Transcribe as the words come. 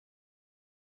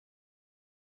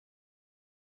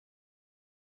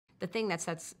the thing that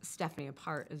sets Stephanie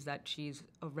apart is that she's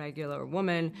a regular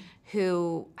woman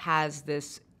who has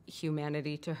this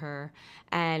humanity to her,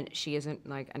 and she isn't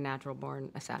like a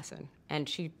natural-born assassin. And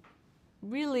she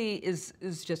really is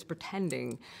just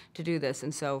pretending to do this.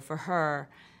 And so for her,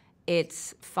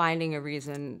 it's finding a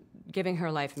reason, giving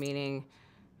her life meaning,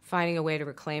 finding a way to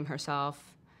reclaim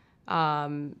herself.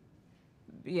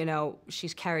 You know, she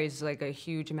carries like a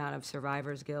huge amount of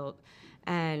survivor's guilt.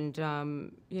 And,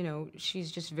 you know,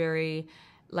 she's just very,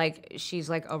 like, she's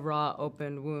like a raw,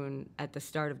 open wound at the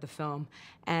start of the film.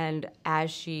 And as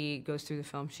she goes through the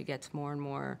film, she gets more and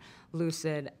more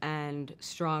lucid and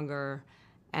stronger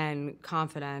and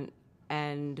confident.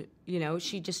 And, you know,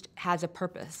 she just has a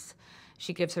purpose.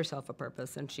 She gives herself a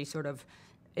purpose, and she sort of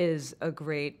is a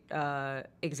great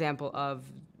example of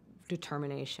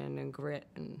determination and grit.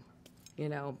 And, you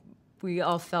know, we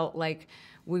all felt like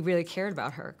we really cared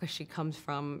about her because she comes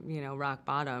from, you know, rock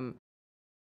bottom.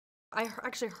 I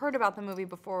actually heard about the movie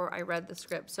before I read the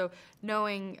script, so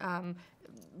knowing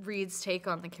Reed's take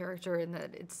on the character, and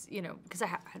that it's, you know, because I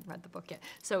hadn't read the book yet,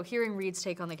 so hearing Reed's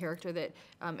take on the character, that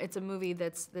it's a movie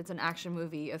that's an action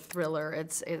movie, a thriller,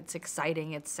 it's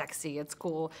exciting, it's sexy, it's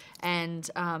cool, and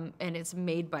it's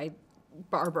made by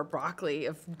Barbara Broccoli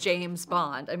of James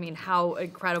Bond. I mean, how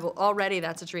incredible. Already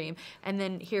that's a dream. And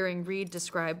then hearing Reed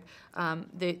describe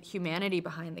the humanity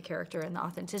behind the character and the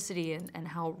authenticity and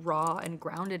how raw and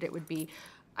grounded it would be,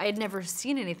 I had never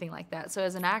seen anything like that. So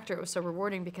as an actor, it was so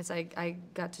rewarding because I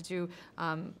got to do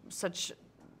such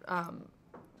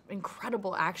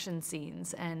incredible action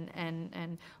scenes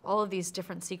and all of these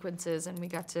different sequences, and we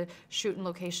got to shoot in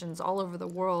locations all over the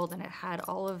world, and it had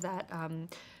all of that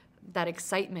that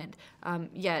excitement,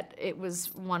 yet it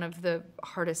was one of the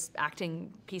hardest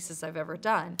acting pieces I've ever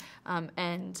done.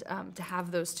 And to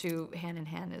have those two hand in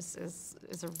hand is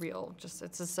a real,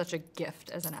 it's such a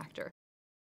gift as an actor.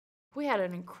 We had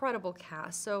an incredible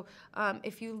cast. So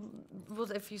if you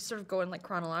sort of go in like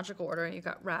chronological order, you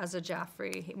got Raza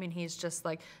Jaffrey. I mean, he's just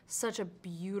like such a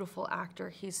beautiful actor.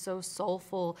 He's so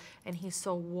soulful and he's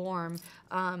so warm.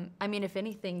 I mean, if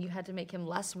anything, you had to make him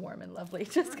less warm and lovely,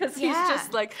 just because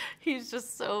he's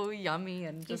just so yummy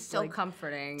and he's just so like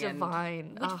comforting,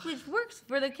 divine, which works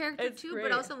for the character too. Great.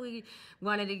 But also we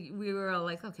were all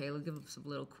like, okay, we'll give him some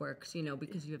little quirks, you know,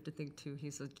 because you have to think too.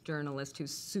 He's a journalist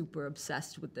who's super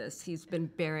obsessed with this. He's been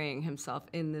burying himself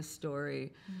in this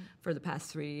story for the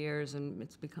past 3 years, and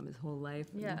it's become his whole life.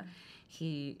 Yeah. And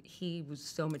he was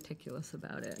so meticulous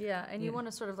about it. Yeah, and you want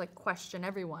to sort of like question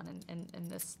everyone in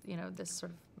this, you know, this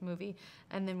sort of movie.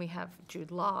 And then we have Jude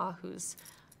Law, who's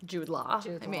Jude Law.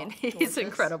 I mean, he's gorgeous.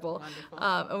 Incredible.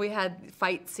 And we had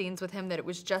fight scenes with him that it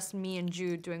was just me and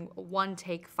Jude doing a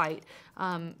one-take fight.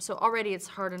 So already it's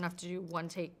hard enough to do one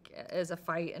take as a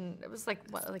fight, and it was like,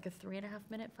 what, like a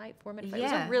 3.5-minute fight, 4-minute fight? Yeah.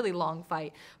 It was a really long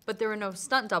fight, but there were no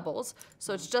stunt doubles,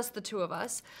 so it's just the two of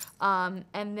us. And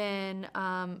then,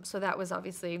 so that was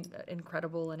obviously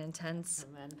incredible and intense.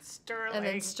 And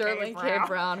then Sterling K.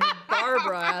 Brown, who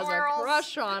Barbara has a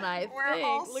crush on, I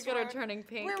think. Look at her turning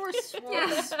pink. We were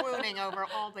swooning over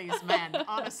all these men.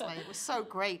 Honestly, it was so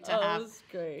great to have,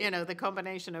 you know, the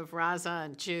combination of Raza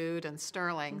and Jude and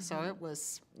Sterling. So it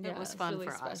was fun really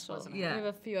for special. us, wasn't it? Yeah. We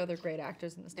have a few other great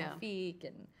actors in this, Tawfiq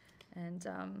and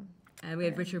we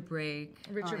had Richard Brake.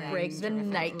 The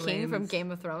Night King from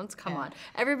Game of Thrones. Come on,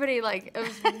 everybody, like, it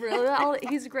was really.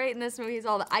 He's great in this movie. He's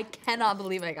all that. I cannot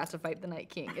believe I got to fight the Night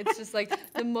King. It's just like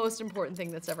the most important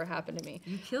thing that's ever happened to me.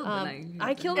 You killed the Night King.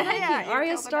 I killed the Night King.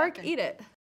 Arya Stark, eat it.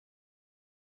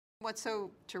 What's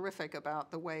so terrific about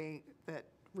the way that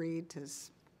Reed has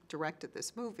directed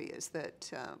this movie is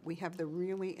that we have the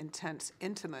really intense,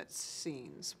 intimate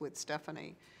scenes with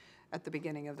Stephanie at the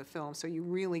beginning of the film, so you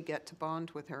really get to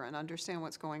bond with her and understand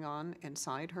what's going on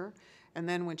inside her. And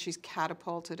then when she's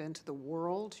catapulted into the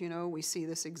world, you know, we see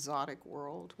this exotic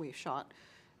world. We shot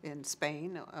in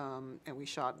Spain, and we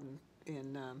shot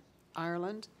in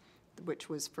Ireland, which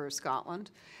was for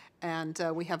Scotland. And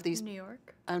we have these... New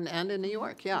York. And in New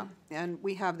York, yeah. And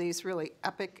we have these really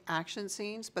epic action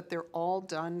scenes, but they're all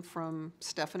done from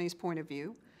Stephanie's point of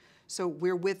view. So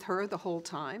we're with her the whole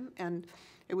time. And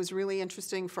it was really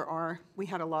interesting for we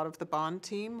had a lot of the Bond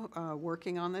team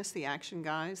working on this, the action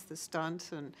guys, the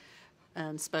stunt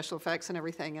and special effects and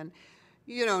everything. And,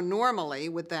 you know, normally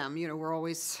with them, you know, we're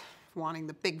always wanting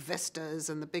the big vistas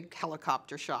and the big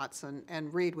helicopter shots.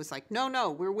 And Reed was like,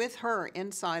 no, we're with her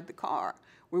inside the car.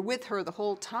 We're with her the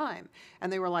whole time. And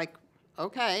they were like,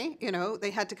 okay, you know,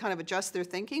 they had to kind of adjust their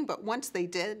thinking, but once they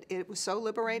did, it was so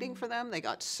liberating for them. They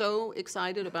got so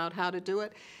excited about how to do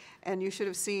it. And you should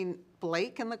have seen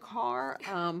Blake in the car.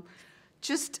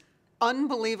 Just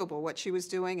unbelievable what she was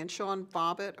doing. And Sean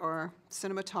Bobbitt, our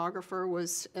cinematographer,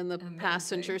 was in the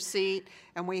passenger seat,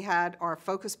 and we had our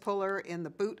focus puller in the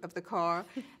boot of the car,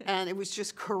 and it was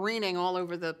just careening all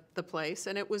over the place.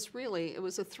 And it was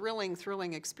a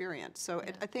thrilling experience. So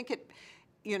I think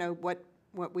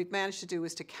what we've managed to do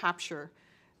is to capture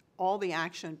all the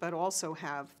action, but also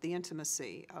have the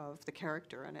intimacy of the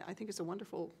character, and I think it's a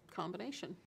wonderful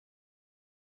combination.